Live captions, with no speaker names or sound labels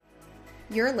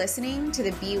You're listening to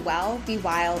the Be Well, Be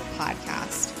Wild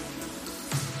podcast.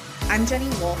 I'm Jenny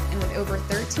Wolf, and with over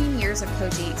 13 years of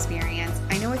coaching experience,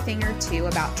 I know a thing or two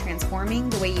about transforming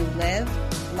the way you live,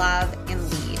 love, and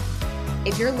lead.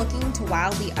 If you're looking to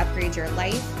wildly upgrade your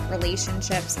life,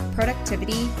 relationships,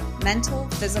 productivity, mental,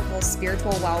 physical,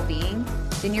 spiritual well-being,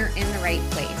 then you're in the right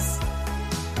place.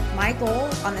 My goal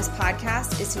on this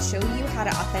podcast is to show you how to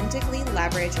authentically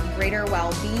leverage greater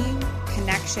well-being,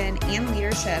 connection, and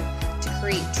leadership to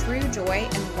create true joy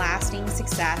and lasting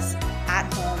success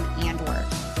at home and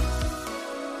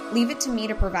work. Leave it to me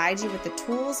to provide you with the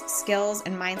tools, skills,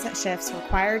 and mindset shifts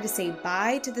required to say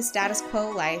bye to the status quo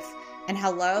life and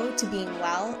hello to being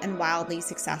well and wildly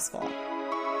successful.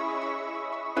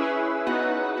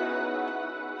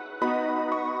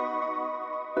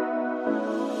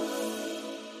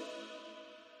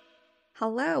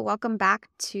 Hello, welcome back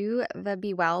to the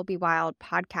Be Well, Be Wild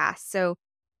podcast. So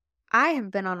I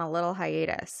have been on a little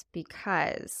hiatus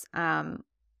because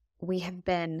we have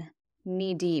been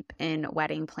knee deep in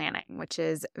wedding planning, which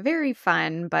is very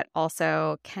fun, but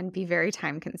also can be very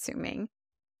time consuming.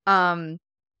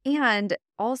 And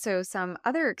also some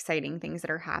other exciting things that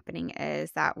are happening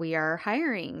is that we are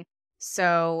hiring.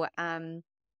 So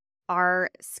our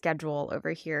schedule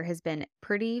over here has been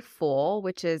pretty full,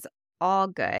 which is all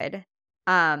good.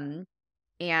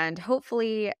 And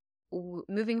hopefully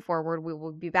moving forward, we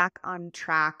will be back on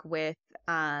track with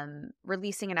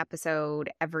releasing an episode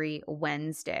every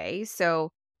Wednesday.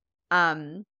 So,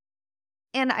 and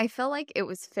I feel like it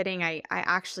was fitting. I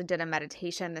actually did a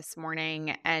meditation this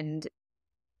morning, and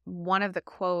one of the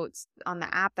quotes on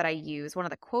the app that I use, one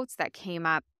of the quotes that came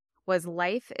up was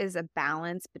 "Life is a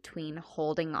balance between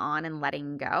holding on and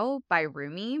letting go" by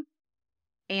Rumi.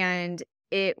 And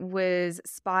it was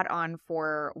spot on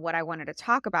for what I wanted to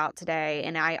talk about today.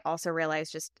 And I also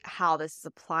realized just how this is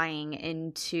applying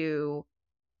into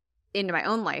my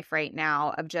own life right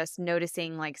now, of just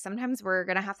noticing like sometimes we're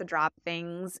going to have to drop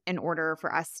things in order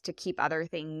for us to keep other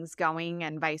things going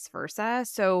and vice versa.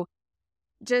 So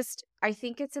just, I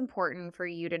think it's important for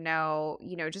you to know,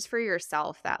 just for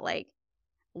yourself that like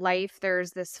life,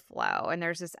 there's this flow and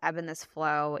there's this ebb and this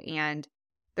flow. And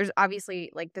there's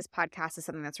obviously like this podcast is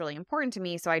something that's really important to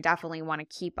me. So I definitely want to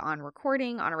keep on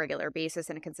recording on a regular basis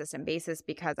and a consistent basis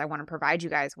because I want to provide you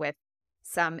guys with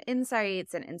some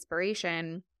insights and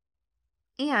inspiration.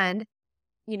 And,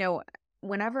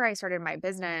 whenever I started my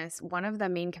business, one of the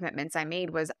main commitments I made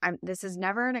was this is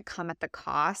never going to come at the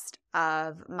cost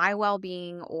of my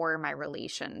well-being or my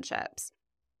relationships.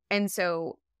 And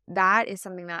so that is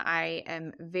something that I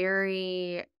am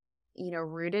very,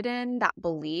 rooted in, that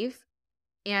belief.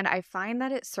 And I find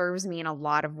that it serves me in a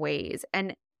lot of ways.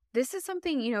 And this is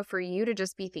something, for you to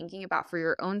just be thinking about for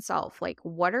your own self. Like,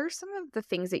 what are some of the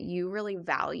things that you really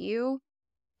value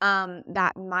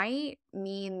that might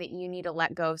mean that you need to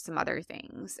let go of some other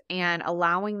things, and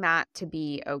allowing that to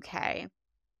be okay.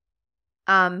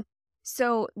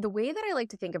 So the way that I like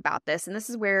to think about this, and this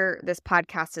is where this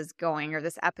podcast is going, or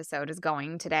this episode is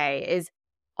going today, is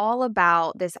all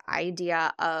about this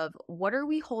idea of what are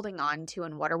we holding on to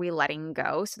and what are we letting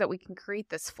go so that we can create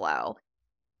this flow,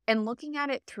 and looking at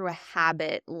it through a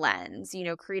habit lens,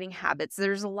 creating habits.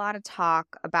 There's a lot of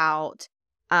talk about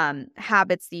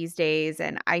habits these days.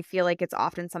 And I feel like it's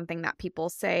often something that people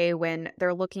say when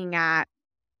they're looking at,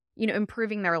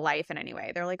 improving their life in any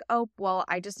way. They're like, oh, well,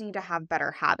 I just need to have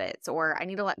better habits, or I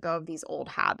need to let go of these old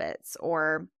habits,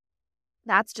 or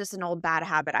that's just an old bad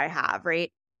habit I have,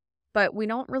 right? But we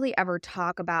don't really ever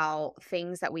talk about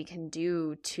things that we can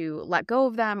do to let go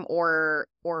of them or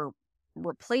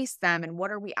replace them, and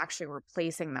what are we actually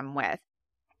replacing them with.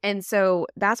 And so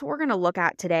that's what we're going to look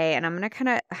at today. And I'm going to kind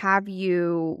of have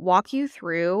you walk you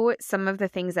through some of the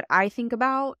things that I think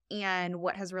about and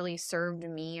what has really served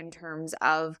me in terms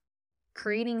of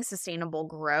creating sustainable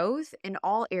growth in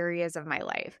all areas of my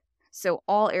life. So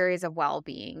all areas of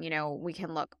well-being, we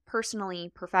can look personally,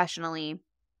 professionally,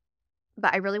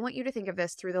 but I really want you to think of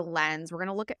this through the lens. We're going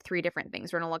to look at three different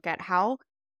things. We're going to look at how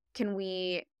can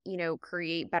we,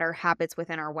 create better habits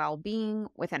within our well-being,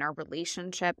 within our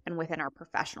relationship, and within our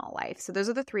professional life. So those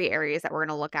are the three areas that we're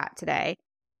going to look at today.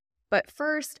 But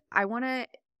first, I want to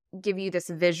give you this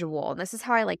visual, and this is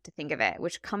how I like to think of it,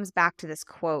 which comes back to this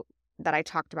quote that I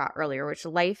talked about earlier, which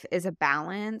life is a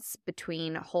balance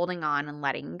between holding on and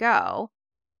letting go.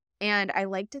 And I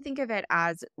like to think of it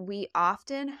as we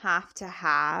often have to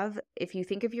have, if you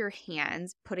think of your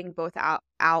hands, putting both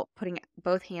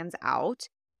hands out,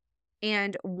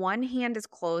 and one hand is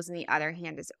closed and the other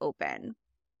hand is open.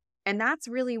 And that's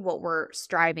really what we're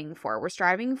striving for. We're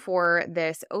striving for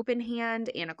this open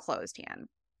hand and a closed hand.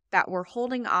 that we're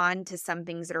holding on to some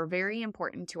things that are very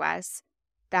important to us,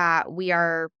 that we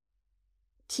are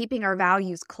keeping our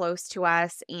values close to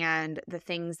us and the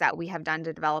things that we have done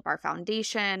to develop our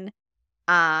foundation,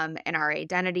 and our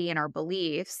identity and our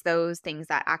beliefs, those things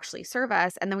that actually serve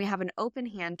us. And then we have an open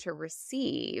hand to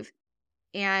receive.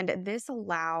 And this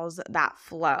allows that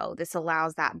flow. This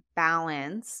allows that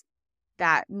balance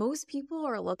that most people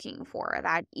are looking for,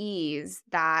 that ease,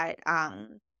 that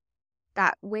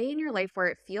way in your life where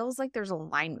it feels like there's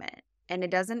alignment and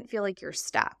it doesn't feel like you're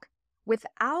stuck.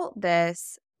 Without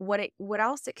this, what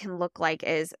else it can look like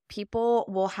is people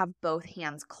will have both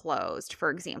hands closed,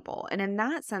 for example. And in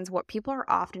that sense, what people are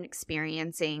often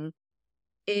experiencing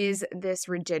is this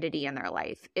rigidity in their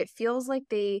life. It feels like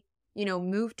they,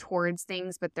 move towards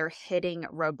things, but they're hitting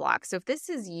roadblocks. So if this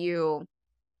is you,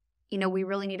 we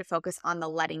really need to focus on the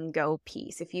letting go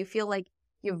piece. If you feel like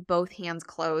you have both hands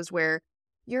closed, where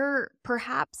you're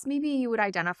perhaps, maybe you would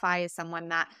identify as someone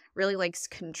that really likes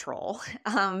control.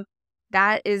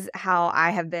 That is how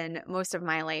I have been most of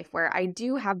my life, where I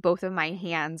do have both of my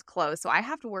hands closed. So I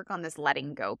have to work on this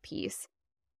letting go piece.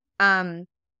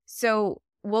 So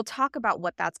we'll talk about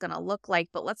what that's going to look like,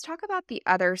 but let's talk about the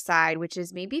other side, which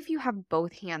is maybe if you have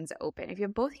both hands open. If you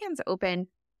have both hands open,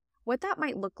 what that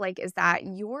might look like is that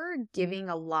you're giving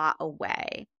a lot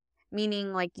away,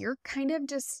 meaning like you're kind of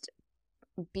just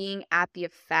being at the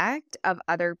effect of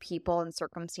other people and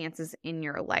circumstances in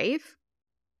your life,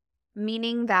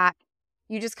 meaning that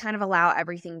you just kind of allow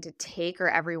everything to take, or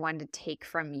everyone to take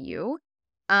from you.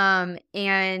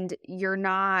 And you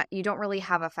don't really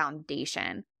have a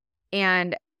foundation.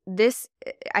 And this,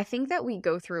 I think that we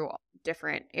go through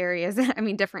different areas,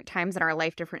 different times in our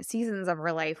life, different seasons of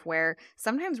our life, where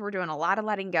sometimes we're doing a lot of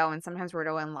letting go and sometimes we're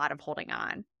doing a lot of holding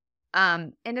on.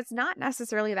 And it's not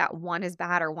necessarily that one is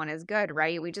bad or one is good,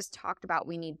 right? We just talked about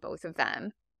we need both of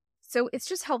them. So it's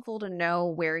just helpful to know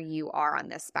where you are on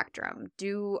this spectrum.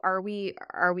 Are we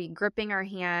gripping our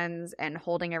hands and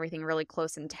holding everything really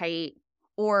close and tight,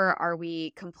 or are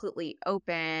we completely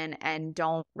open and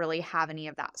don't really have any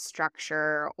of that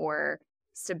structure or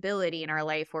stability in our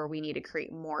life where we need to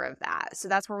create more of that? So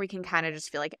that's where we can kind of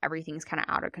just feel like everything's kind of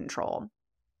out of control.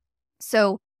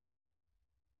 So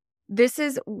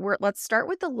let's start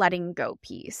with the letting go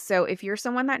piece. So if you're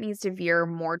someone that needs to veer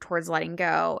more towards letting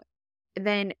go,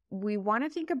 then we want to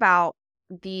think about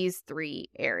these 3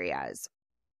 areas.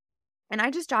 And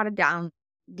I just jotted down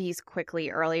these quickly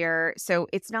earlier. So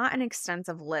it's not an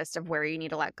extensive list of where you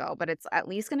need to let go, but it's at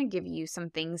least going to give you some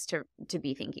things to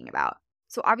be thinking about.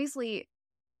 So obviously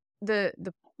the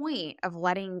point of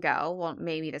letting go, well,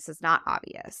 maybe this is not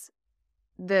obvious.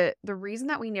 The reason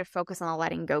that we need to focus on the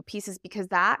letting go piece is because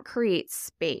that creates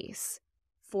space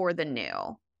for the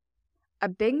new. A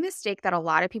big mistake that a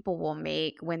lot of people will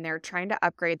make when they're trying to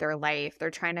upgrade their life, they're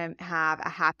trying to have a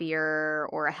happier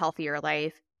or a healthier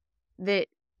life, that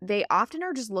they often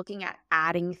are just looking at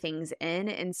adding things in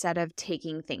instead of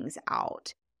taking things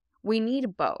out. We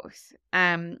need both.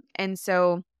 And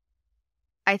so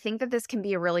I think that this can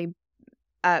be a really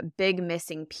big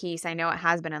missing piece. I know it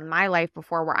has been in my life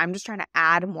before, where I'm just trying to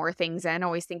add more things in,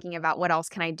 always thinking about what else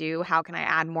can I do? How can I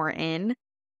add more in?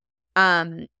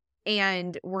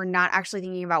 And we're not actually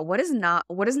thinking about what is no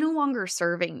longer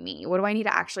serving me. What do I need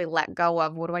to actually let go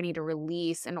of? What do I need to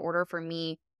release in order for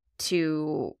me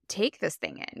to take this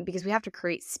thing in? Because we have to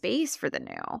create space for the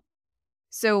new.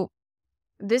 So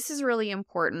this is really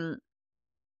important,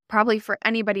 probably for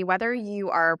anybody, whether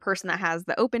you are a person that has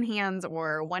the open hands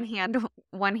or one hand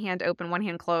open, one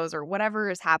hand closed, or whatever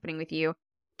is happening with you.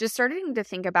 Just starting to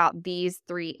think about these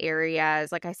 3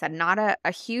 areas. Like I said, not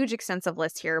a huge extensive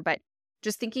list here, but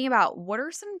just thinking about what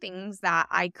are some things that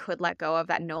I could let go of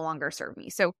that no longer serve me.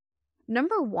 So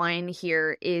number 1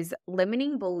 here is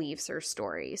limiting beliefs or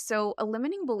stories. So a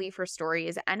limiting belief or story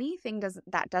is anything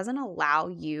that doesn't allow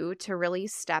you to really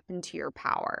step into your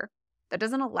power, that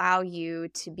doesn't allow you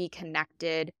to be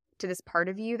connected to this part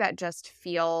of you that just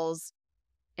feels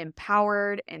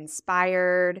empowered,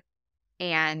 inspired,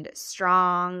 and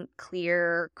strong,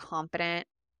 clear, confident.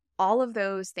 All of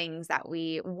those things that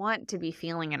we want to be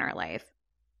feeling in our life.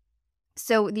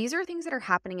 So these are things that are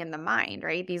happening in the mind,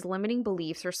 right? These limiting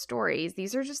beliefs or stories,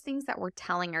 these are just things that we're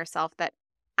telling ourselves that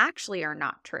actually are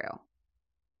not true.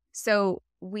 So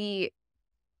we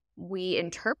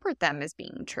interpret them as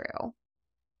being true,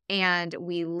 and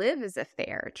we live as if they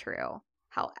are true.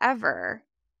 However,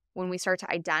 when we start to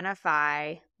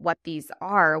identify what these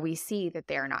are, we see that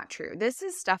they are not true. This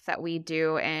is stuff that we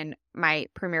do in my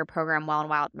premier program, Well and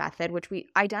Wild Method, which we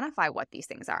identify what these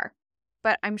things are.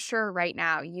 But I'm sure right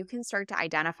now you can start to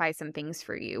identify some things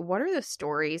for you. What are the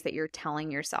stories that you're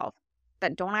telling yourself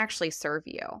that don't actually serve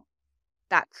you,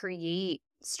 that create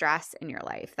stress in your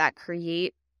life, that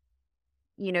create,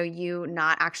 you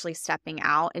not actually stepping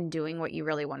out and doing what you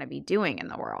really want to be doing in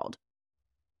the world?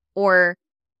 Or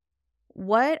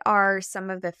what are some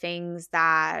of the things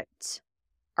that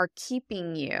are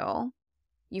keeping you?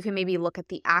 You can maybe look at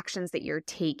the actions that you're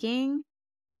taking,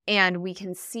 and we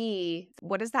can see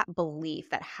what is that belief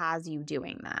that has you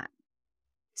doing that.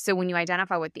 So when you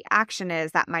identify what the action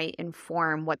is, that might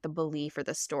inform what the belief or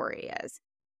the story is.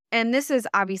 And this is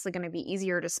obviously going to be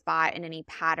easier to spot in any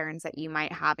patterns that you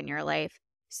might have in your life.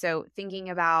 So thinking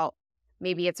about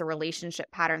maybe it's a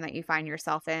relationship pattern that you find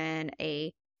yourself in,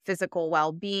 a physical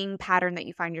well-being pattern that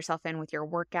you find yourself in with your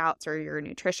workouts or your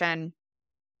nutrition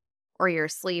or your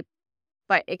sleep.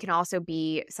 But it can also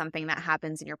be something that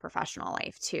happens in your professional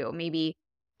life too. Maybe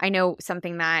I know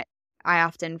something that I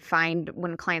often find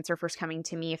when clients are first coming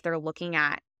to me, if they're looking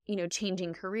at,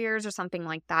 changing careers or something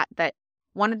like that, that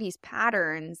one of these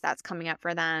patterns that's coming up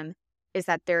for them is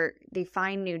that they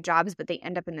find new jobs, but they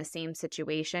end up in the same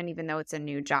situation, even though it's a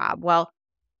new job. Well,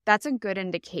 that's a good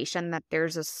indication that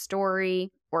there's a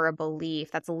story or a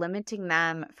belief that's limiting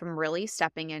them from really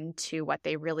stepping into what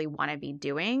they really want to be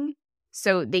doing.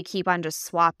 So they keep on just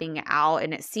swapping out,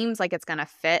 and it seems like it's going to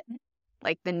fit,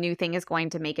 like the new thing is going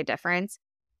to make a difference,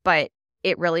 but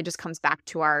it really just comes back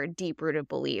to our deep-rooted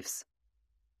beliefs.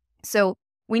 So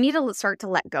we need to start to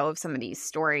let go of some of these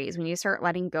stories. We need to start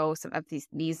letting go of some of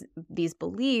these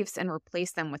beliefs and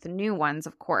replace them with new ones,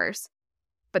 of course.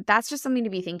 But that's just something to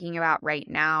be thinking about right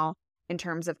now in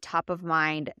terms of top of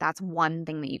mind. That's one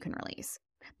thing that you can release.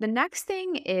 The next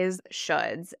thing is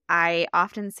shoulds. I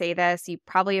often say this. You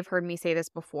probably have heard me say this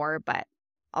before, but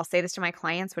I'll say this to my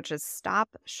clients, which is stop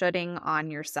shoulding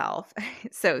on yourself.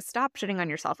 So stop shoulding on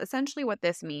yourself. Essentially what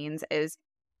this means is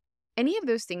any of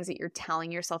those things that you're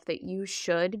telling yourself that you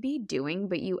should be doing,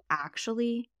 but you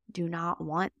actually do not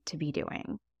want to be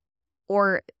doing.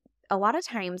 Or a lot of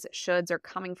times shoulds are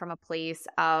coming from a place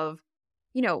of,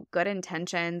 good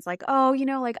intentions, like, oh,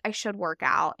 like I should work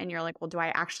out. And you're like, well, do I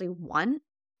actually want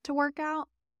to work out?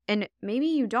 And maybe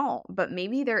you don't, but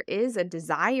maybe there is a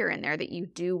desire in there that you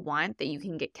do want that you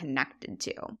can get connected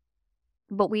to.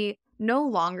 But we no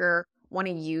longer want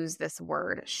to use this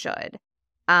word should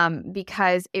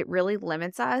because it really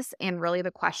limits us. And really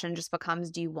the question just becomes,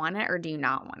 do you want it or do you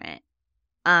not want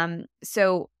it?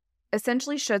 So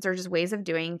essentially shoulds are just ways of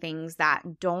doing things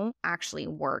that don't actually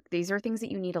work. These are things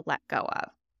that you need to let go of.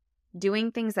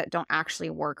 Doing things that don't actually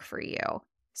work for you.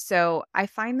 So I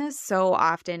find this so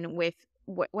often with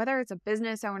whether it's a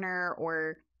business owner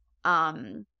or,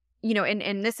 and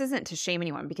this isn't to shame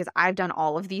anyone because I've done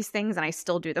all of these things and I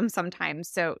still do them sometimes.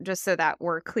 So just so that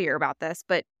we're clear about this,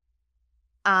 but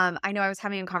I know I was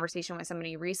having a conversation with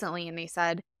somebody recently and they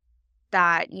said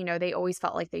that, they always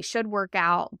felt like they should work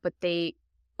out, but they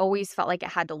always felt like it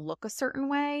had to look a certain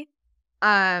way.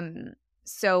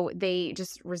 So they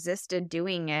just resisted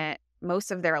doing it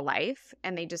most of their life.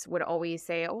 And they just would always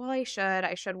say, oh, well, I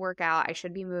should work out. I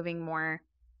should be moving more.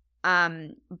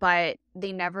 But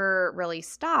they never really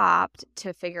stopped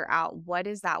to figure out what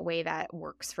is that way that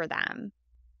works for them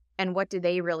and what do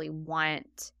they really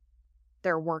want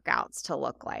their workouts to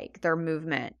look like, their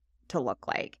movement to look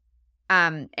like.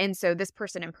 And so this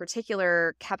person in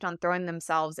particular kept on throwing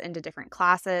themselves into different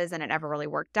classes and it never really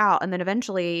worked out. And then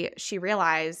eventually she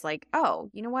realized like, oh,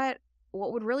 you know what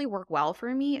would really work well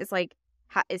for me is like,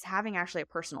 is having actually a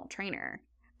personal trainer.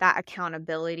 That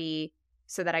accountability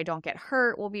so that I don't get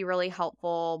hurt will be really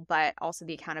helpful, but also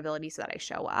the accountability so that I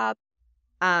show up.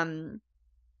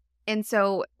 And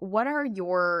so what are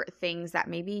your things that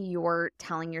maybe you're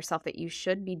telling yourself that you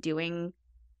should be doing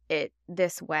it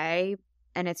this way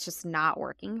and it's just not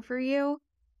working for you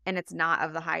and it's not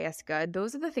of the highest good?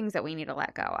 Those are the things that we need to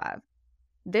let go of.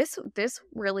 This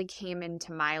really came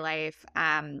into my life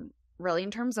really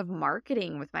in terms of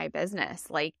marketing with my business.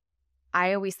 Like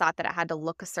I always thought that it had to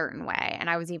look a certain way. And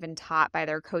I was even taught by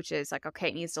their coaches, like, okay,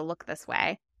 it needs to look this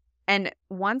way. And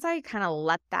once I kind of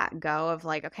let that go of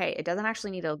like, okay, it doesn't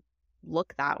actually need to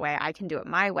look that way. I can do it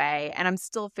my way. And I'm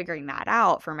still figuring that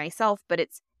out for myself, but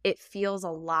it feels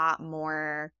a lot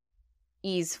more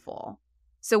easeful.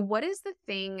 So what is the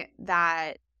thing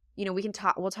that,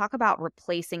 we'll talk about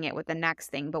replacing it with the next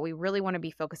thing, but we really want to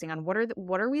be focusing on what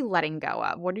are we letting go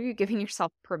of? What are you giving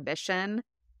yourself permission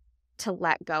to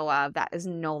let go of that is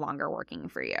no longer working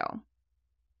for you?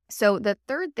 So the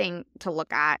third thing to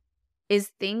look at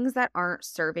is things that aren't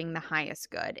serving the highest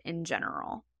good in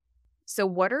general. So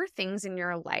what are things in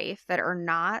your life that are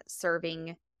not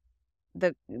serving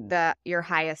your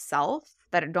highest self,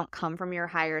 that don't come from your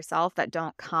higher self, that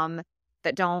don't come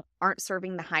that aren't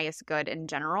serving the highest good in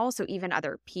general. So even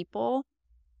other people,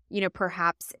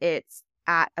 perhaps it's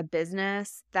at a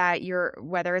business that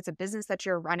whether it's a business that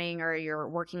you're running or you're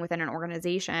working within an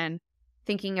organization,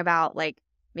 thinking about like,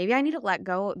 maybe I need to let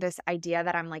go of this idea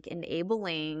that I'm like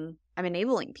enabling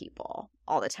people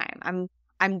all the time.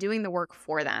 I'm doing the work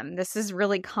for them. This is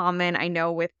really common, I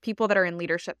know, with people that are in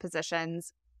leadership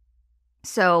positions.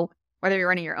 So whether you're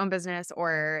running your own business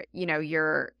or,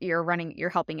 you're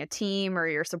helping a team or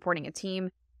you're supporting a team,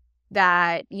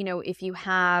 that, if you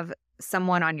have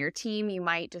someone on your team, you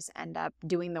might just end up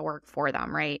doing the work for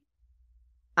them, right?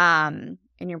 And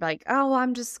you're like, oh, well,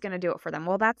 I'm just going to do it for them.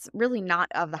 Well, that's really not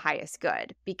of the highest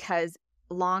good, because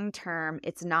long term,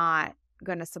 it's not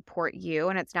going to support you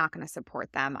and it's not going to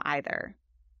support them either.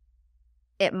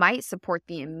 It might support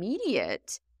the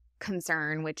immediate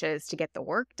concern, which is to get the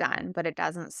work done, but it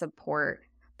doesn't support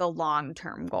the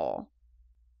long-term goal.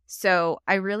 So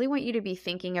I really want you to be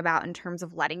thinking about in terms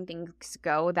of letting things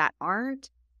go that aren't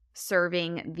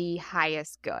serving the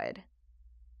highest good.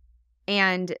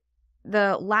 And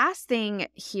the last thing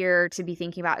here to be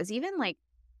thinking about is even like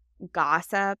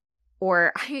gossip,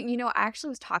 or, I actually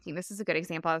was talking, this is a good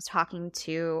example. I was talking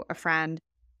to a friend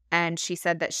and she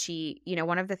said that she,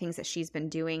 one of the things that she's been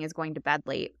doing is going to bed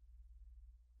late.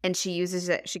 And she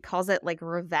calls it like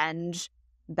revenge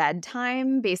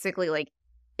bedtime. Basically, like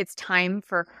it's time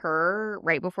for her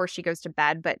right before she goes to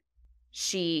bed, but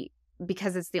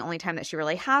because it's the only time that she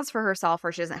really has for herself,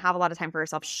 or she doesn't have a lot of time for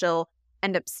herself, she'll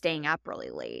end up staying up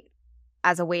really late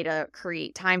as a way to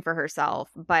create time for herself.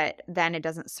 But then it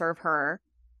doesn't serve her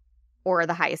or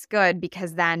the highest good,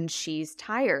 because then she's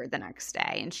tired the next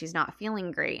day and she's not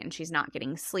feeling great and she's not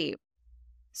getting sleep.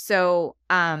 So,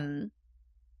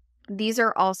 these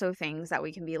are also things that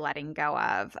we can be letting go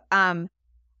of. And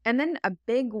then a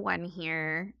big one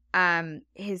here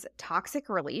is toxic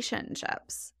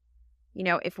relationships.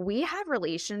 If we have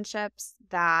relationships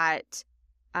that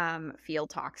feel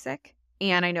toxic,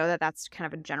 and I know that that's kind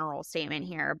of a general statement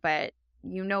here, but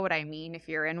you know what I mean if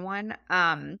you're in one.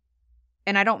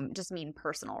 And I don't just mean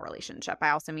personal relationship. I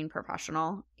also mean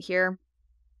professional here.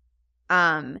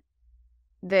 That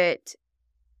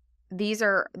these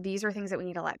are things that we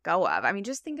need to let go of. I mean,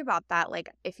 just think about that. Like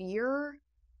if you're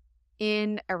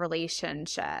in a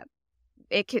relationship,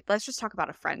 let's just talk about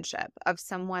a friendship of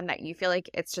someone that you feel like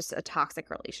it's just a toxic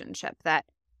relationship, that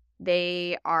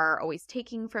they are always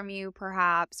taking from you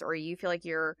perhaps, or you feel like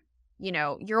you're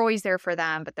always there for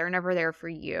them, but they're never there for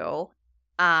you.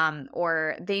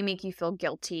 Or they make you feel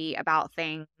guilty about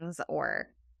things or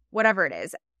whatever it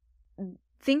is.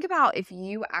 Think about if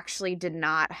you actually did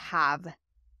not have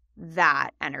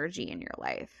that energy in your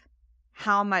life,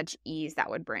 how much ease that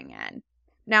would bring in.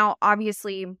 Now,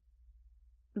 obviously,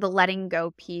 the letting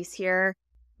go piece here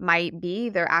might be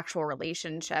their actual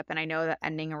relationship. And I know that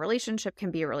ending a relationship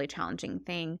can be a really challenging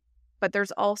thing, but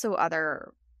there's also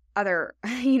other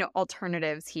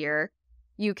alternatives here.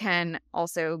 You can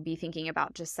also be thinking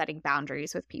about just setting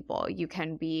boundaries with people. You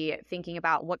can be thinking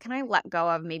about, what can I let go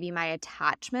of maybe my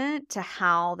attachment to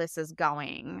how this is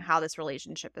going, how this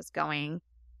relationship is going.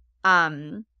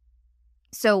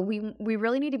 So we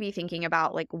really need to be thinking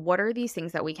about like, what are these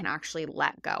things that we can actually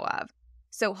let go of?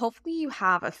 So hopefully you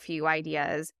have a few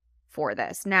ideas for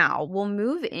this. Now we'll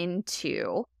move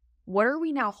into, what are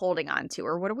we now holding on to,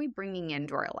 or what are we bringing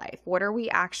into our life? What are we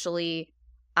actually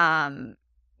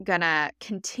gonna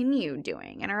continue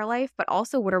doing in our life, but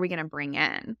also what are we gonna bring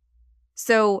in?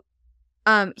 So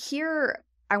here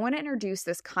I want to introduce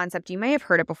this concept. You may have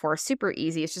heard it before. Super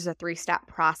easy. It's just a 3-step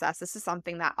process. This is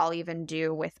something that I'll even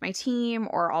do with my team,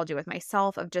 or I'll do with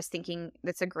myself, of just thinking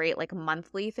that's a great like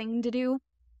monthly thing to do.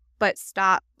 But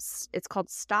it's called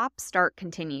stop, start,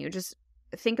 continue. Just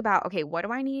think about, okay, what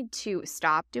do I need to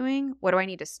stop doing? What do I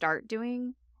need to start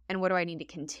doing? And what do I need to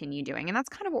continue doing? And that's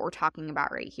kind of what we're talking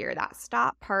about right here. That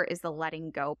stop part is the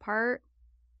letting go part.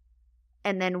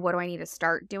 And then what do I need to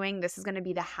start doing? This is going to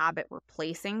be the habit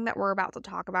replacing that we're about to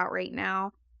talk about right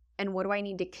now. And what do I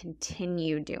need to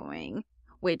continue doing?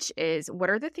 Which is,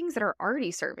 what are the things that are already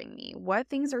serving me? What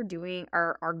things are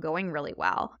going really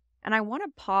well? And I want to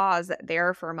pause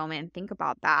there for a moment and think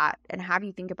about that, and have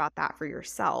you think about that for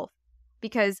yourself,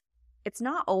 because it's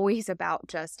not always about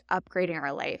just upgrading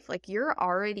our life. Like, you're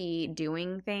already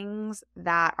doing things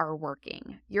that are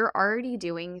working. You're already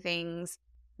doing things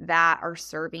that are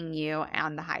serving you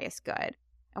and the highest good.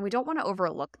 And we don't want to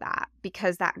overlook that,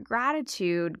 because that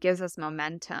gratitude gives us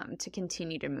momentum to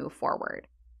continue to move forward.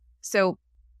 So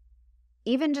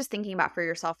even just thinking about for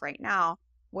yourself right now,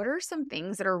 what are some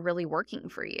things that are really working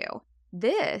for you?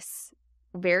 This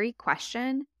very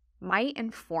question might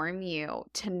inform you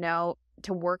to know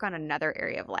to work on another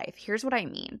area of life. Here's what I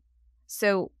mean.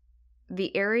 So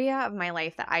the area of my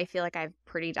life that I feel like I've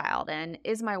pretty dialed in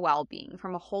is my well-being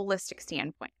from a holistic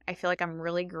standpoint. I feel like I'm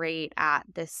really great at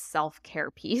this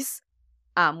self-care piece,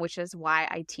 which is why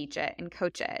I teach it and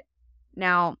coach it.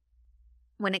 Now,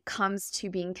 when it comes to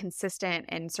being consistent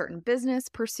in certain business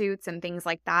pursuits and things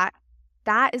like that,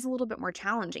 that is a little bit more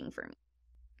challenging for me.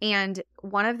 And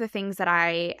one of the things that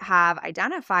I have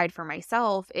identified for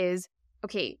myself is,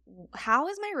 okay, how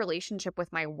is my relationship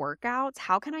with my workouts?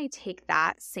 How can I take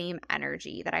that same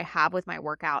energy that I have with my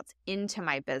workouts into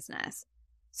my business?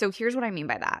 So here's what I mean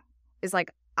by that is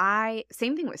like,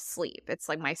 same thing with sleep. It's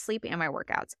like my sleep and my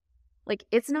workouts. Like,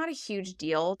 it's not a huge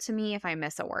deal to me if I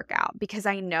miss a workout because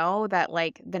I know that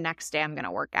like the next day I'm going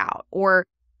to work out, or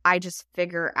I just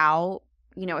figure out,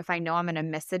 if I know I'm going to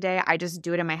miss a day, I just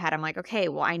do it in my head. I'm like, okay,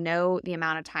 well, I know the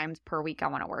amount of times per week I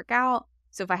want to work out.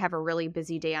 So if I have a really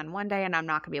busy day on one day and I'm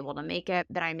not going to be able to make it,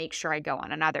 then I make sure I go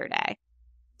on another day.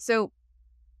 So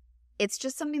it's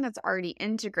just something that's already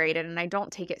integrated and I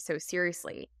don't take it so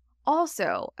seriously.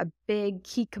 Also, a big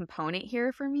key component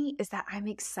here for me is that I'm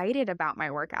excited about my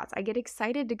workouts. I get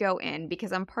excited to go in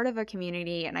because I'm part of a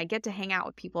community and I get to hang out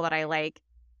with people that I like.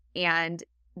 And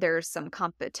there's some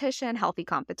competition, healthy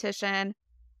competition,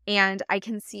 and I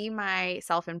can see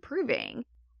myself improving.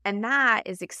 And that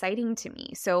is exciting to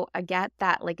me. So I get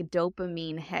that like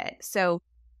dopamine hit. So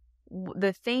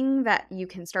the thing that you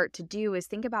can start to do is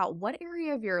think about what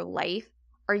area of your life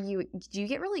do you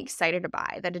get really excited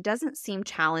by that it doesn't seem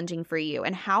challenging for you?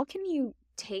 And how can you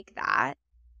take that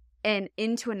and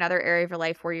into another area of your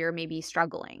life where you're maybe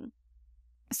struggling?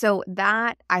 So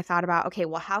that I thought about, okay,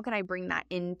 well, how can I bring that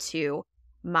into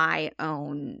my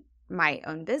own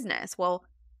business? Well,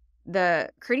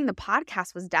 creating the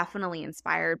podcast was definitely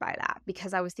inspired by that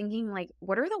because I was thinking like,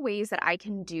 what are the ways that I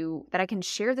can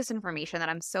share this information that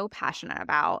I'm so passionate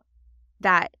about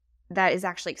that is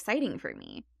actually exciting for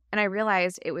me? And I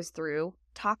realized it was through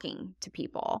talking to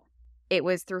people. It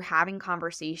was through having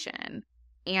conversation.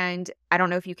 And I don't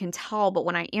know if you can tell, but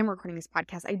when I am recording this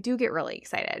podcast, I do get really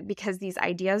excited because these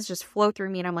ideas just flow through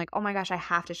me and I'm like, oh my gosh, I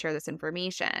have to share this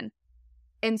information.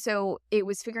 And so it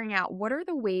was figuring out what are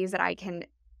the ways that I can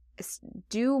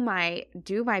do my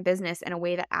business in a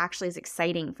way that actually is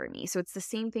exciting for me. So it's the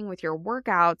same thing with your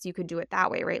workouts. You could do it that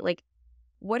way, right? Like,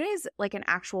 what is like an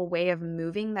actual way of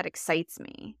moving that excites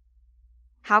me?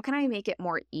 How can I make it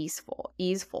more easeful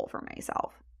for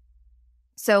myself?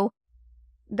 So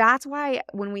that's why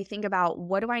when we think about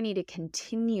what do I need to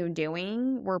continue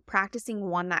doing, we're practicing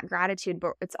that gratitude,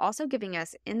 but it's also giving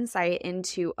us insight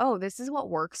into, oh, this is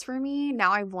what works for me.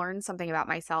 Now I've learned something about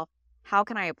myself. How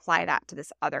can I apply that to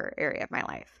this other area of my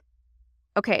life?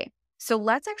 Okay, so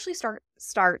let's actually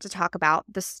start to talk about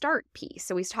the start piece.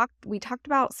 So we talked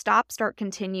about stop, start,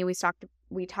 continue. We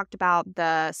talked about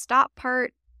the stop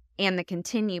part and the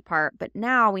continue part, but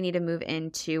now we need to move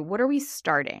into what are we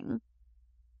starting?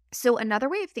 So another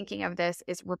way of thinking of this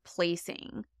is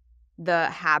replacing the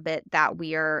habit that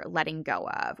we are letting go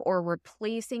of or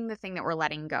replacing the thing that we're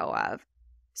letting go of.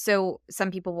 So some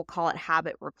people will call it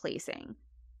habit replacing.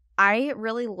 I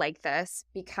really like this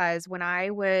because when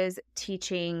I was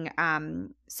teaching,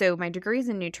 so my degree is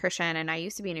in nutrition and I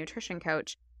used to be a nutrition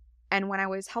coach. And when I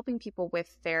was helping people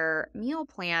with their meal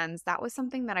plans, that was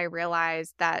something that I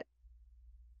realized that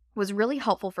was really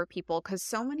helpful for people because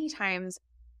so many times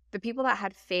the people that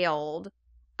had failed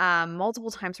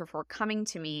multiple times before coming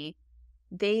to me,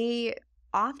 they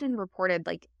often reported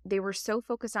like they were so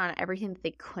focused on everything that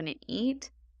they couldn't eat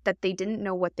that they didn't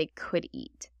know what they could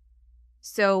eat.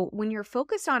 So when you're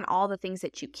focused on all the things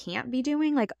that you can't be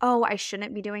doing, like, oh, I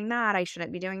shouldn't be doing that. I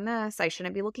shouldn't be doing this. I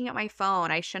shouldn't be looking at my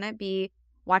phone. I shouldn't be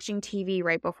watching TV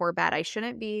right before bed. I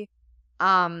shouldn't be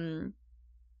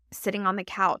sitting on the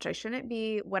couch. I shouldn't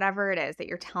be whatever it is that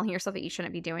you're telling yourself that you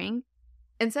shouldn't be doing.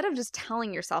 Instead of just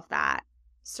telling yourself that,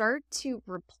 start to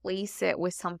replace it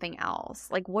with something else.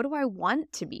 Like, what do I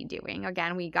want to be doing?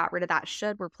 Again, we got rid of that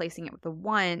should, replacing it with the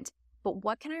want. But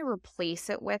what can I replace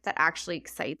it with that actually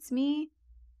excites me?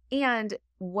 And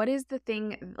what is the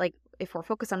thing, like if we're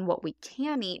focused on what we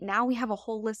can eat, now we have a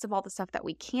whole list of all the stuff that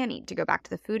we can eat, to go back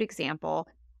to the food example,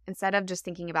 instead of just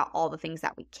thinking about all the things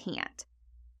that we can't.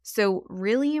 So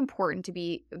really important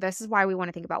this is why we want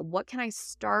to think about what can I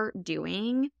start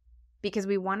doing, because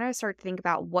we want to start to think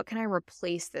about what can I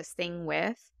replace this thing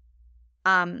with,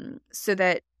 so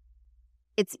that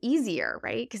it's easier,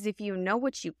 right? Because if you know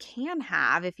what you can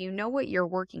have, if you know what you're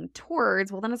working towards,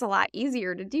 well, then it's a lot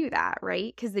easier to do that,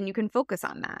 right? Because then you can focus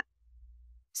on that.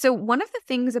 So one of the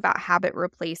things about habit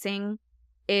replacing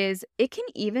is it can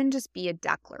even just be a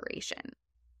declaration,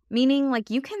 meaning like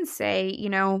you can say,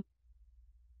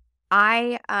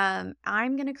 I'm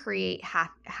going to create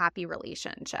happy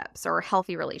relationships or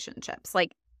healthy relationships.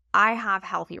 Like, I have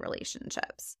healthy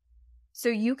relationships. So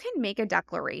you can make a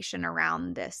declaration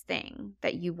around this thing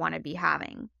that you want to be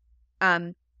having.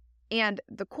 And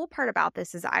the cool part about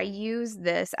this is I use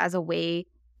this as a way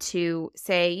to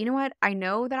say, you know what? I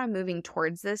know that I'm moving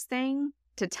towards this thing,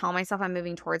 to tell myself I'm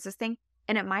moving towards this thing,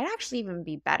 and it might actually even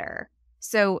be better.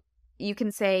 So you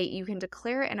can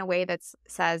declare it in a way that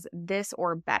says this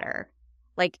or better.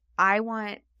 Like, I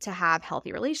want to have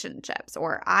healthy relationships,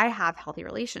 or I have healthy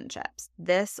relationships,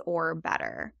 this or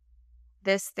better,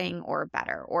 this thing or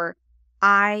better, or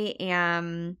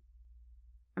I'm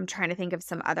trying to think of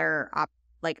some other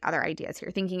other ideas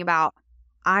here. Thinking about,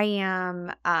 I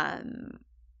am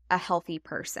a healthy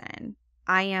person.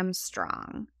 I am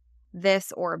strong.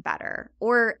 This or better.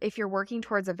 Or if you're working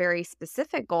towards a very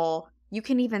specific goal, you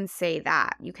can even say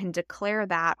that. You can declare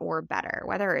that or better,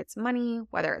 whether it's money,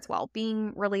 whether it's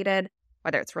well-being related,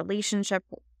 whether it's relationship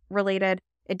related.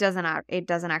 It doesn't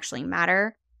actually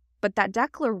matter. But that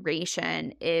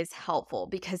declaration is helpful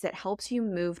because it helps you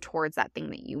move towards that thing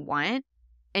that you want,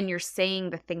 and you're saying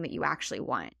the thing that you actually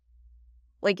want.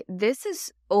 Like, this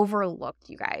is overlooked,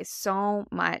 you guys, so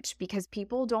much because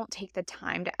people don't take the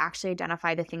time to actually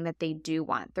identify the thing that they do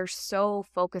want. They're so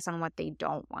focused on what they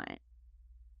don't want.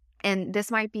 And this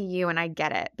might be you, and I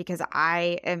get it because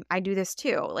I do this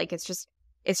too. Like, it's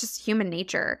just human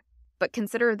nature. But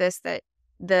consider this, that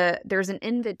there's an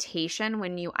invitation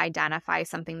when you identify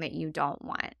something that you don't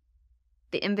want.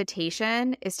 The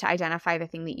invitation is to identify the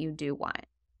thing that you do want.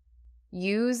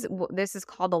 This is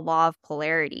called the law of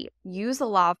polarity. Use the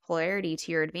law of polarity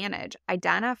to your advantage.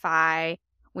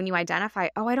 When you identify,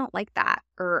 oh, I don't like that,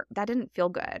 or that didn't feel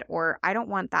good, or I don't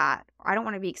want that, or I don't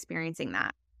want to be experiencing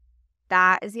that.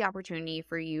 That is the opportunity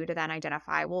for you to then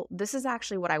identify, well, this is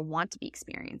actually what I want to be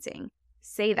experiencing.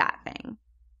 Say that thing.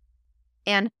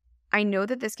 And I know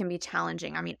that this can be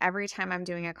challenging. I mean, every time I'm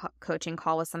doing a coaching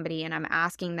call with somebody and I'm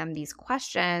asking them these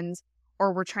questions,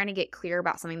 or we're trying to get clear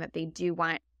about something that they do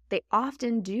want, they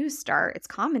often do start. It's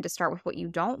common to start with what you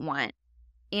don't want.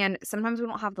 And sometimes we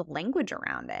don't have the language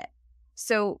around it.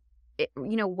 So,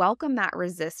 welcome that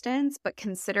resistance, but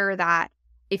consider that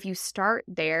if you start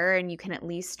there and you can at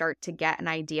least start to get an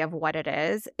idea of what it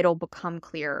is, it'll become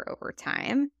clearer over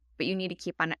time. But you need to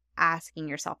keep on asking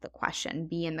yourself the question,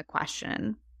 be in the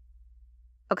question.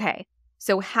 Okay,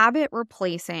 so habit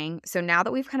replacing. So now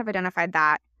that we've kind of identified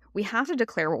that, we have to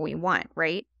declare what we want,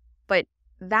 right? But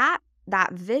that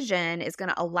vision is going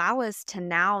to allow us to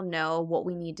now know what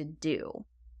we need to do.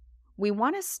 We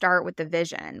want to start with the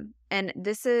vision. And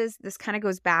this kind of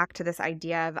goes back to this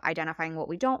idea of identifying what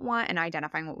we don't want and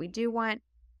identifying what we do want.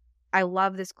 I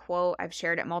love this quote. I've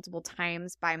shared it multiple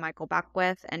times by Michael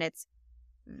Beckwith, and it's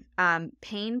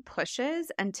pain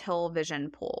pushes until vision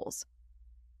pulls.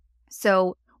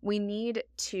 So we need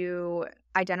to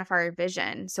identify our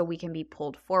vision so we can be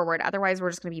pulled forward. Otherwise,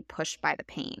 we're just going to be pushed by the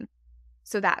pain.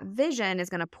 So that vision is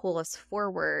going to pull us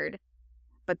forward,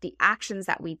 but the actions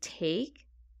that we take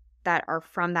that are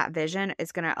from that vision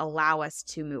is going to allow us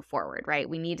to move forward, right?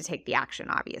 We need to take the action,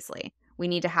 obviously. We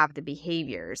need to have the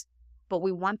behaviors, but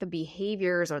we want the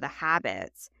behaviors or the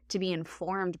habits to be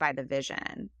informed by the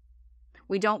vision.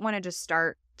 We don't want to just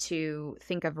start to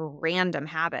think of random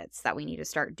habits that we need to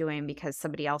start doing because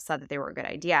somebody else said that they were a good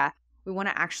idea. We want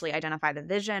to actually identify the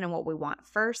vision and what we want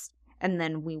first, and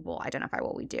then we will identify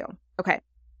what we do. Okay.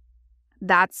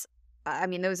 That's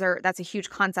a huge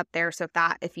concept there. So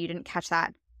if you didn't catch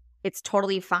that, it's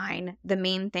totally fine. The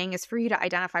main thing is for you to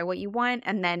identify what you want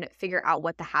and then figure out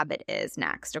what the habit is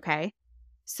next. Okay.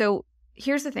 So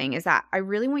here's the thing, is that I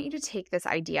really want you to take this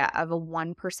idea of a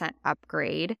 1%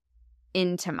 upgrade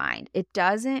into mind. It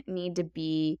doesn't need to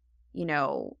be,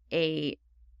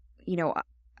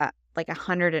 like a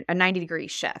 90-degree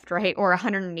shift, right? Or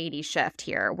 180 shift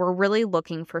here. We're really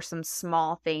looking for some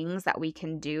small things that we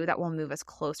can do that will move us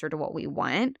closer to what we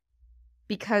want,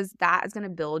 because that is going to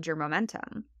build your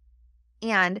momentum.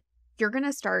 And you're going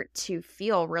to start to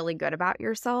feel really good about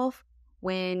yourself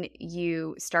when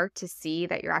you start to see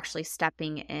that you're actually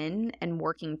stepping in and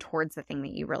working towards the thing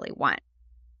that you really want.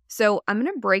 So I'm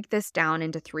going to break this down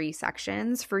into 3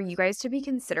 sections for you guys to be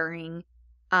considering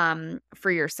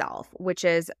for yourself, which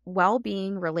is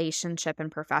well-being, relationship, and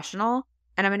professional.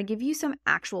 And I'm going to give you some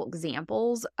actual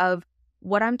examples of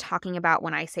what I'm talking about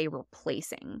when I say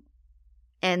replacing.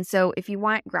 And so if you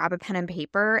want, grab a pen and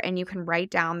paper and you can write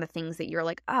down the things that you're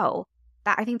like, oh,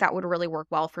 I think that would really work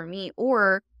well for me,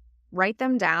 or write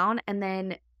them down and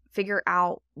then figure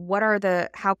out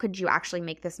how could you actually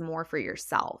make this more for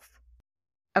yourself?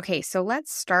 Okay, so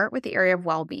let's start with the area of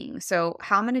well-being. So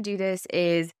how I'm going to do this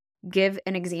is give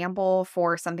an example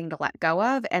for something to let go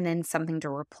of and then something to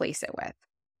replace it with.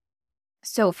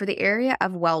 So for the area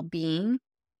of well-being,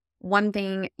 one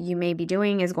thing you may be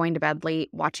doing is going to bed late,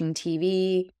 watching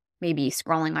TV, maybe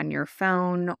scrolling on your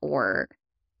phone, or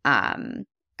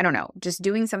I don't know, just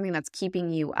doing something that's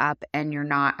keeping you up and you're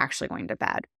not actually going to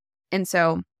bed. And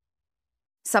so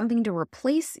something to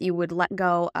replace, you would let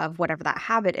go of whatever that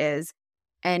habit is,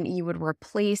 and you would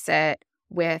replace it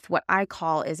with what I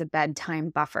call is a bedtime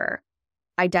buffer.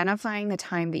 Identifying the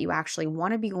time that you actually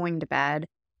want to be going to bed,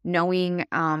 knowing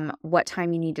what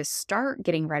time you need to start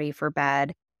getting ready for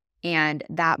bed, and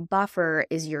that buffer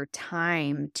is your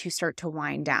time to start to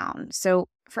wind down. So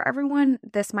for everyone,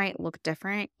 this might look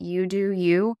different. You do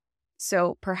you.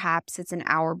 So perhaps it's an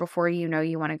hour before you know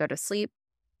you want to go to sleep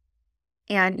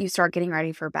and you start getting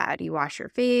ready for bed. You wash your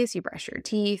face, you brush your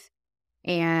teeth,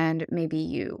 and maybe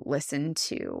you listen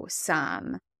to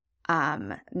some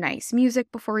nice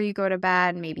music before you go to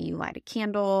bed. Maybe you light a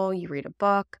candle, you read a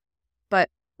book. But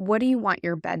what do you want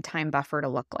your bedtime buffer to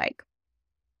look like?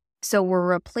 So we're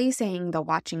replacing the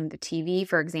watching the TV,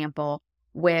 for example,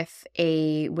 with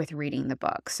reading the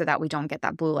book so that we don't get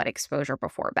that blue light exposure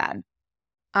before bed.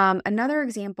 Another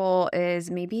example is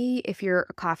maybe if you're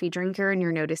a coffee drinker and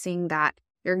you're noticing that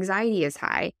your anxiety is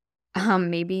high,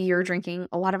 maybe you're drinking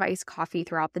a lot of iced coffee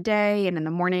throughout the day and in the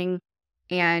morning,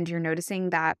 and you're noticing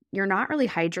that you're not really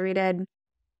hydrated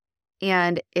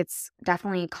and it's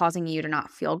definitely causing you to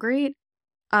not feel great.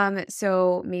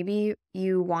 So maybe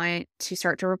you want to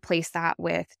start to replace that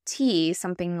with tea,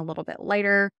 something a little bit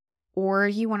lighter, or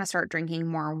you want to start drinking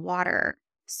more water.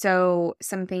 So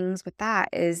some things with that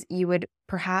is you would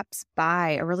perhaps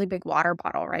buy a really big water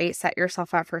bottle, right? Set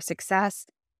yourself up for success.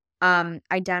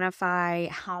 Identify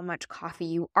how much coffee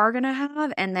you are going to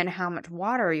have and then how much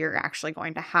water you're actually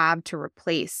going to have to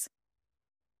replace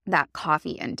that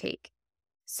coffee intake.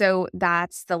 So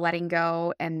that's the letting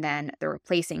go and then the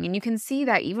replacing. And you can see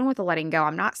that even with the letting go,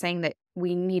 I'm not saying that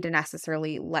we need to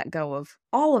necessarily let go of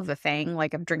all of the thing,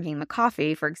 like of drinking the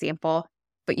coffee, for example,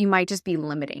 but you might just be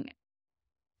limiting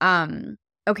it.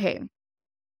 Okay.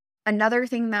 Another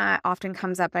thing that often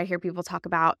comes up, I hear people talk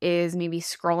about is maybe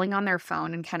scrolling on their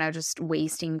phone and kind of just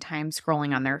wasting time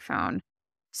scrolling on their phone.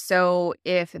 So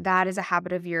if that is a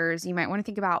habit of yours, you might want to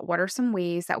think about what are some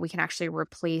ways that we can actually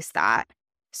replace that.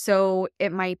 So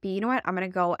it might be, you know what, I'm going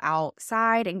to go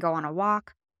outside and go on a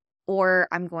walk, or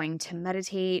I'm going to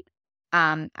meditate.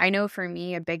 I know for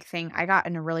me, a big thing, I got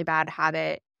in a really bad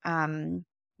habit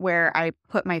where I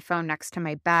put my phone next to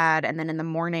my bed, and then in the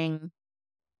morning,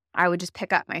 I would just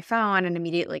pick up my phone and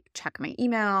immediately check my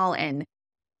email and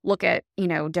look at,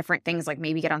 different things, like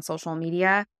maybe get on social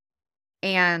media.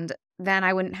 And then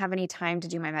I wouldn't have any time to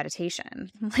do my meditation.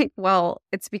 Like, well,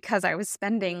 it's because I was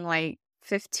spending like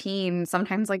 15,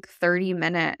 sometimes like 30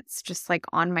 minutes just like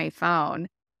on my phone.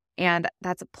 And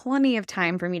that's plenty of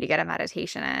time for me to get a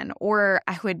meditation in. Or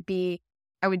I would do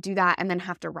that and then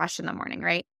have to rush in the morning,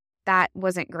 right? That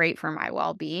wasn't great for my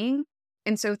well-being.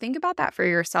 And so think about that for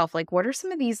yourself. Like, what are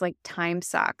some of these like time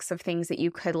sucks of things that you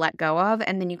could let go of?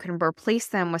 And then you can replace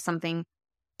them with something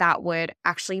that would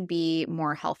actually be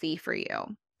more healthy for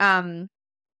you. And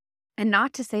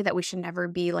not to say that we should never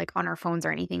be like on our phones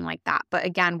or anything like that. But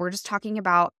again, we're just talking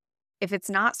about if it's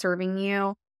not serving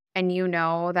you and you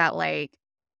know that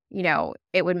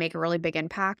it would make a really big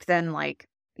impact, then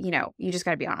you just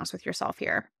got to be honest with yourself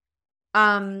here.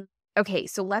 Okay,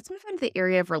 so let's move into the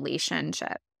area of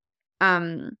relationship.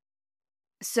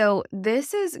 So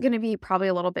this is going to be probably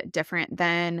a little bit different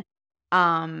than,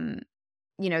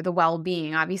 the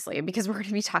well-being, obviously, because we're going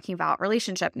to be talking about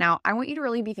relationship. Now, I want you to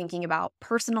really be thinking about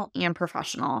personal and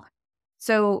professional.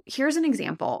 So here's an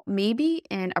example. Maybe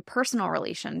in a personal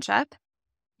relationship,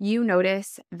 you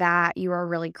notice that you are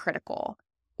really critical,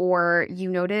 or you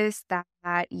notice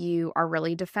that you are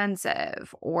really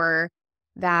defensive, or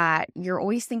that you're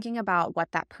always thinking about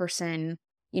what that person,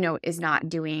 is not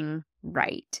doing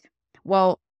right.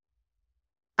 Well,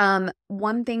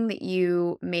 one thing that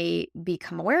you may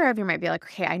become aware of, you might be like,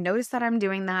 okay, I noticed that I'm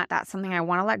doing that. That's something I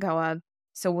want to let go of.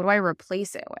 So what do I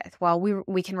replace it with? Well,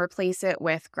 we can replace it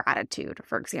with gratitude,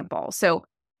 for example. So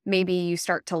maybe you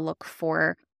start to look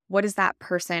for, what is that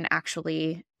person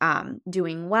actually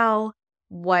doing well?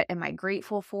 What am I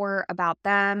grateful for about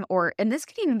them? And this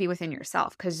could even be within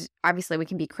yourself, because obviously we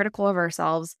can be critical of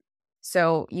ourselves.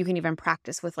 So you can even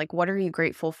practice with like, what are you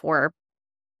grateful for?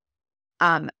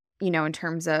 In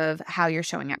terms of how you're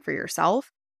showing up for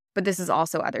yourself, but this is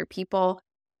also other people.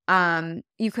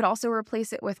 You could also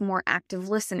replace it with more active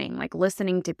listening, like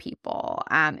listening to people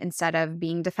instead of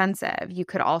being defensive. You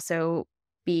could also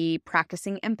be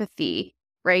practicing empathy,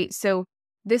 right? So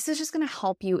this is just going to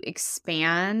help you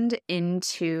expand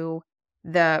into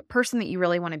the person that you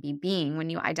really want to be being when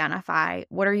you identify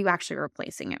what are you actually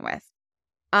replacing it with.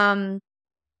 Um,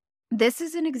 this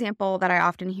is an example that I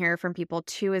often hear from people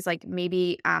too, is like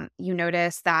maybe you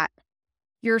notice that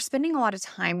you're spending a lot of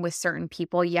time with certain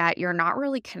people, yet you're not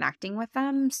really connecting with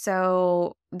them.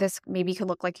 So this maybe could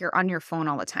look like you're on your phone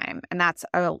all the time, and that's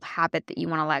a habit that you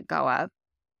want to let go of.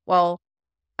 Well,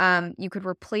 you could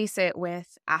replace it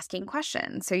with asking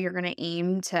questions. So you're going to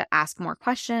aim to ask more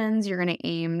questions. You're going to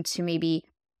aim to maybe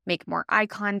make more eye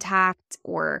contact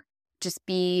or just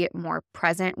be more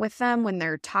present with them when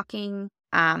they're talking,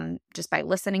 just by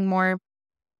listening more.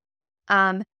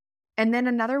 Um, and then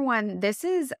another one, this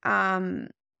is,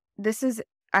 I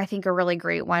think, a really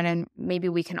great one, and maybe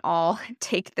we can all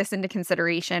take this into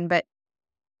consideration, but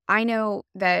I know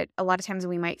that a lot of times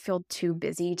we might feel too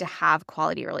busy to have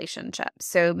quality relationships.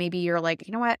 So maybe you're like,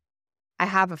 you know what? I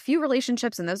have a few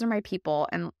relationships and those are my people.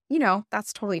 And,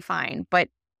 that's totally fine. But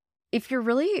if you're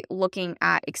really looking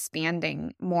at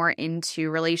expanding more into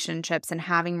relationships and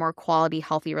having more quality,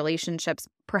 healthy relationships,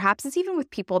 perhaps it's even with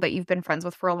people that you've been friends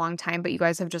with for a long time, but you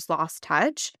guys have just lost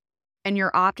touch. And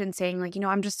you're often saying, like,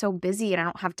 I'm just so busy and I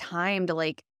don't have time to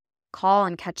like call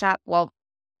and catch up. Well,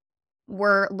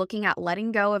 we're looking at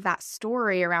letting go of that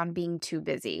story around being too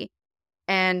busy.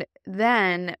 And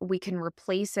then we can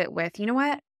replace it with, you know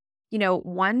what?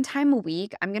 One time a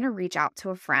week, I'm going to reach out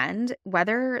to a friend,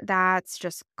 whether that's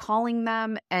just calling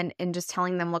them and just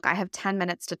telling them, look, I have 10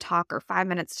 minutes to talk or 5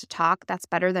 minutes to talk. That's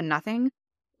better than nothing.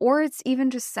 Or it's even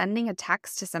just sending a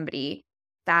text to somebody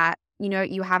that,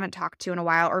 you haven't talked to in a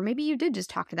while, or maybe you did just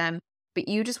talk to them, but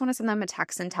you just want to send them a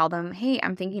text and tell them, hey,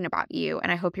 I'm thinking about you and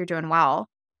I hope you're doing well.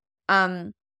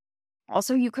 Um,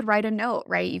 Also, you could write a note,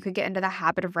 right? You could get into the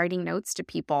habit of writing notes to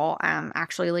people,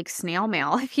 actually like snail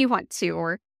mail if you want to,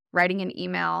 or writing an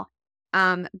email.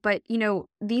 But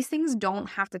these things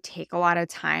don't have to take a lot of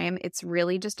time. It's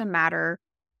really just a matter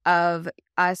of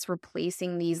us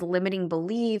replacing these limiting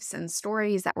beliefs and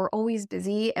stories that we're always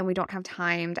busy and we don't have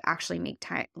time to actually make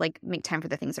time for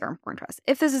the things that are important to us.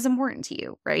 If this is important to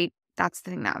you, right? That's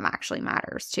the thing that actually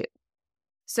matters too.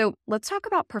 So let's talk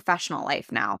about professional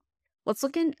life now. Let's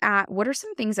look at what are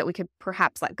some things that we could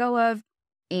perhaps let go of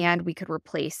and we could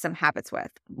replace some habits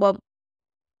with. Well,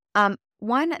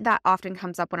 one that often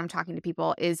comes up when I'm talking to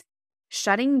people is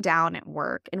shutting down at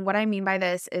work. And what I mean by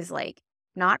this is like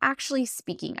not actually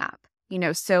speaking up,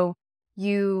 so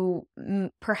you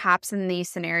perhaps in these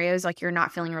scenarios, like you're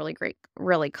not feeling really great,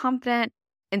 really confident.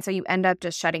 And so you end up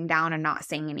just shutting down and not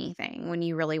saying anything when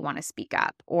you really want to speak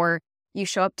up, or you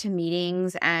show up to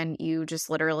meetings and you just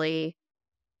literally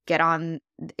get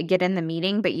in the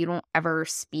meeting, but you don't ever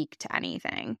speak to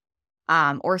anything.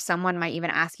 Or someone might even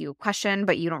ask you a question,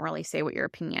 but you don't really say what your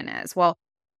opinion is. Well,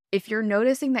 if you're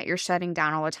noticing that you're shutting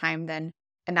down all the time, then,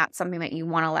 and that's something that you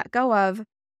want to let go of,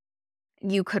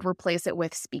 you could replace it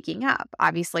with speaking up.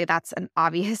 Obviously, that's an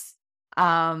obvious,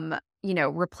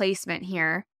 replacement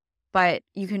here. But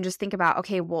you can just think about,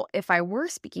 okay, well, if I were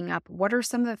speaking up, what are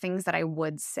some of the things that I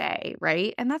would say,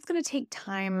 right? And that's going to take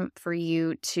time for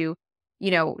you to,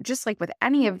 just like with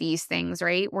any of these things,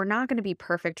 right? We're not going to be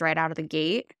perfect right out of the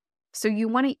gate. So you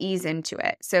want to ease into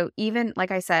it. So even,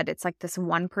 like I said, it's like this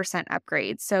 1%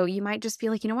 upgrade. So you might just be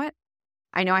like, you know what?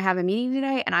 I know I have a meeting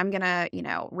today and I'm going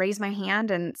to, raise my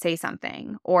hand and say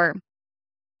something. Or,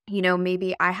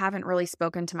 maybe I haven't really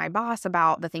spoken to my boss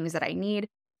about the things that I need.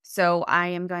 So I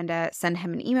am going to send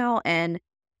him an email and,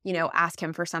 ask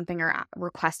him for something or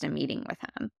request a meeting with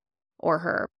him or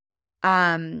her.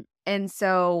 And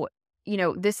so,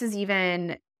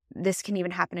 this can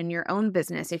even happen in your own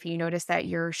business. If you notice that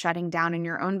you're shutting down in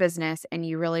your own business and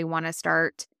you really want to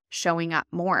start showing up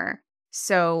more.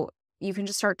 So you can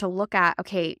just start to look at,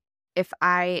 okay, if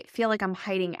I feel like I'm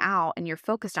hiding out and you're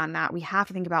focused on that, we have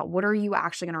to think about what are you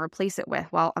actually going to replace it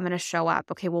with? Well, I'm going to show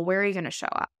up. Okay, well, where are you going to show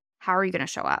up? How are you going to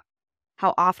show up?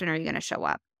 How often are you going to show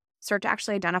up? Start to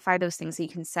actually identify those things so you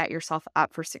can set yourself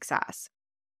up for success.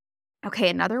 Okay,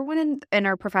 another one in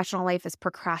our professional life is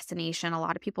procrastination. A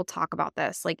lot of people talk about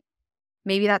this. Like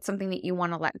maybe that's something that you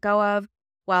want to let go of.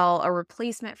 Well, a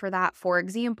replacement for that, for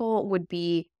example, would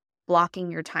be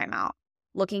blocking your time out.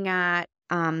 Looking at,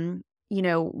 when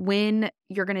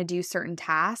you're going to do certain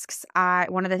tasks.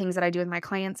 One of the things that I do with my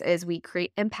clients is we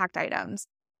create impact items.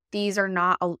 This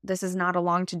is not a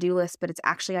long to-do list, but it's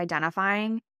actually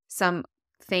identifying some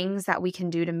things that we can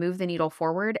do to move the needle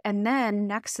forward. And then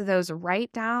next to those,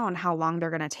 write down how long they're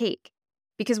going to take.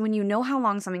 Because when you know how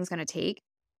long something's going to take,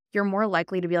 you're more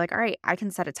likely to be like, all right, I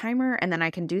can set a timer and then I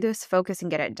can do this, focus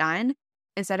and get it done,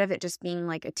 instead of it just being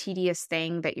like a tedious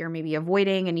thing that you're maybe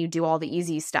avoiding and you do all the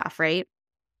easy stuff, right?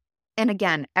 And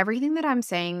again, everything that I'm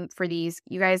saying for these,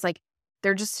 you guys, like,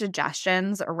 they're just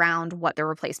suggestions around what the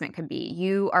replacement could be.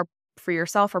 You are, for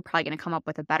yourself, are probably going to come up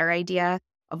with a better idea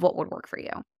of what would work for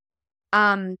you.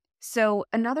 So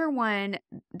another one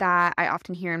that I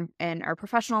often hear in our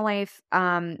professional life,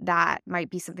 that might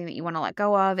be something that you want to let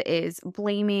go of is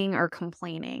blaming or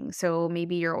complaining. So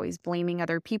maybe you're always blaming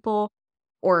other people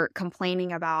or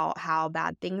complaining about how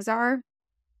bad things are.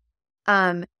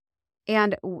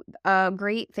 And a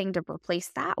great thing to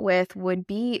replace that with would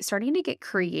be starting to get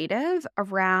creative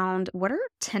around what are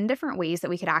 10 different ways that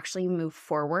we could actually move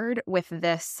forward with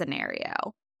this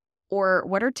scenario, or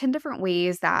what are 10 different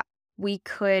ways that we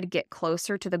could get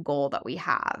closer to the goal that we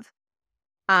have.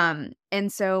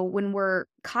 And so when we're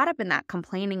caught up in that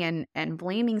complaining and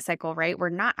blaming cycle, right, we're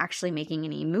not actually making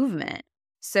any movement.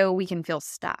 So we can feel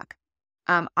stuck.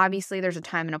 Obviously, there's a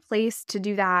time and a place to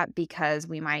do that because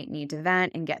we might need to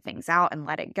vent and get things out and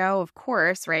let it go, of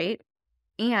course, right?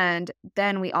 And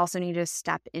then we also need to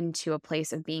step into a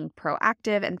place of being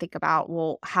proactive and think about,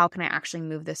 well, how can I actually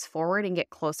move this forward and get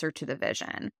closer to the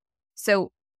vision? So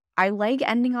I like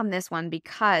ending on this one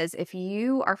because if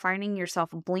you are finding yourself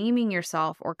blaming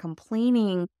yourself or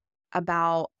complaining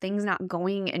about things not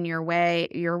going in your way,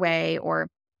 or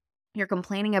you're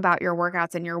complaining about your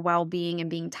workouts and your well-being and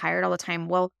being tired all the time,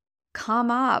 well,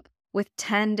 come up with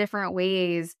 10 different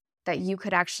ways that you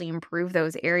could actually improve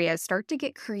those areas. Start to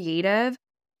get creative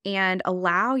and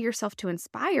allow yourself to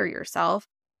inspire yourself,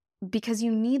 because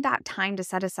you need that time to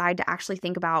set aside to actually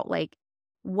think about, like,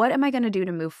 what am I going to do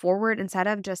to move forward instead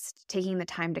of just taking the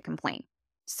time to complain?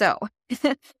 So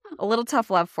a little tough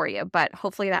love for you, but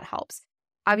hopefully that helps.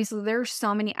 Obviously, there are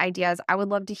so many ideas. I would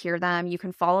love to hear them. You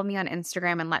can follow me on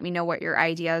Instagram and let me know what your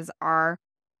ideas are.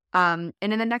 And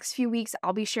in the next few weeks,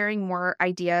 I'll be sharing more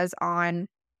ideas on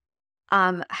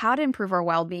how to improve our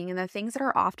well-being and the things that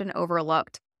are often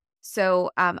overlooked. So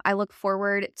I look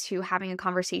forward to having a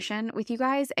conversation with you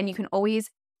guys, and you can always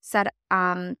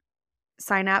sign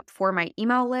up for my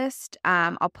email list.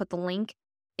 I'll put the link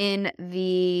in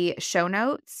the show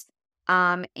notes.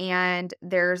 And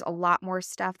there's a lot more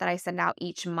stuff that I send out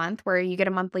each month where you get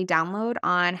a monthly download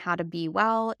on how to be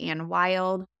well and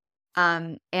wild.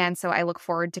 And so I look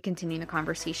forward to continuing the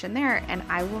conversation there, and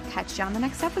I will catch you on the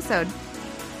next episode.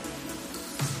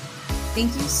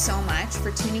 Thank you so much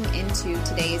for tuning into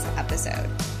today's episode.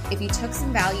 If you took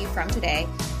some value from today,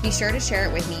 be sure to share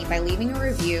it with me by leaving a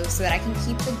review so that I can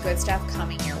keep the good stuff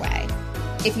coming your way.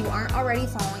 If you aren't already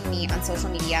following me on social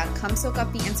media, come soak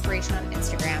up the inspiration on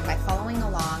Instagram by following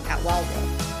along at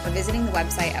Wellwolf or visiting the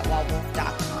website at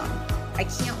wellwolf.com. I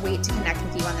can't wait to connect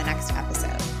with you on the next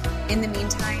episode. In the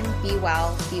meantime, be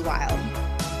well, be wild.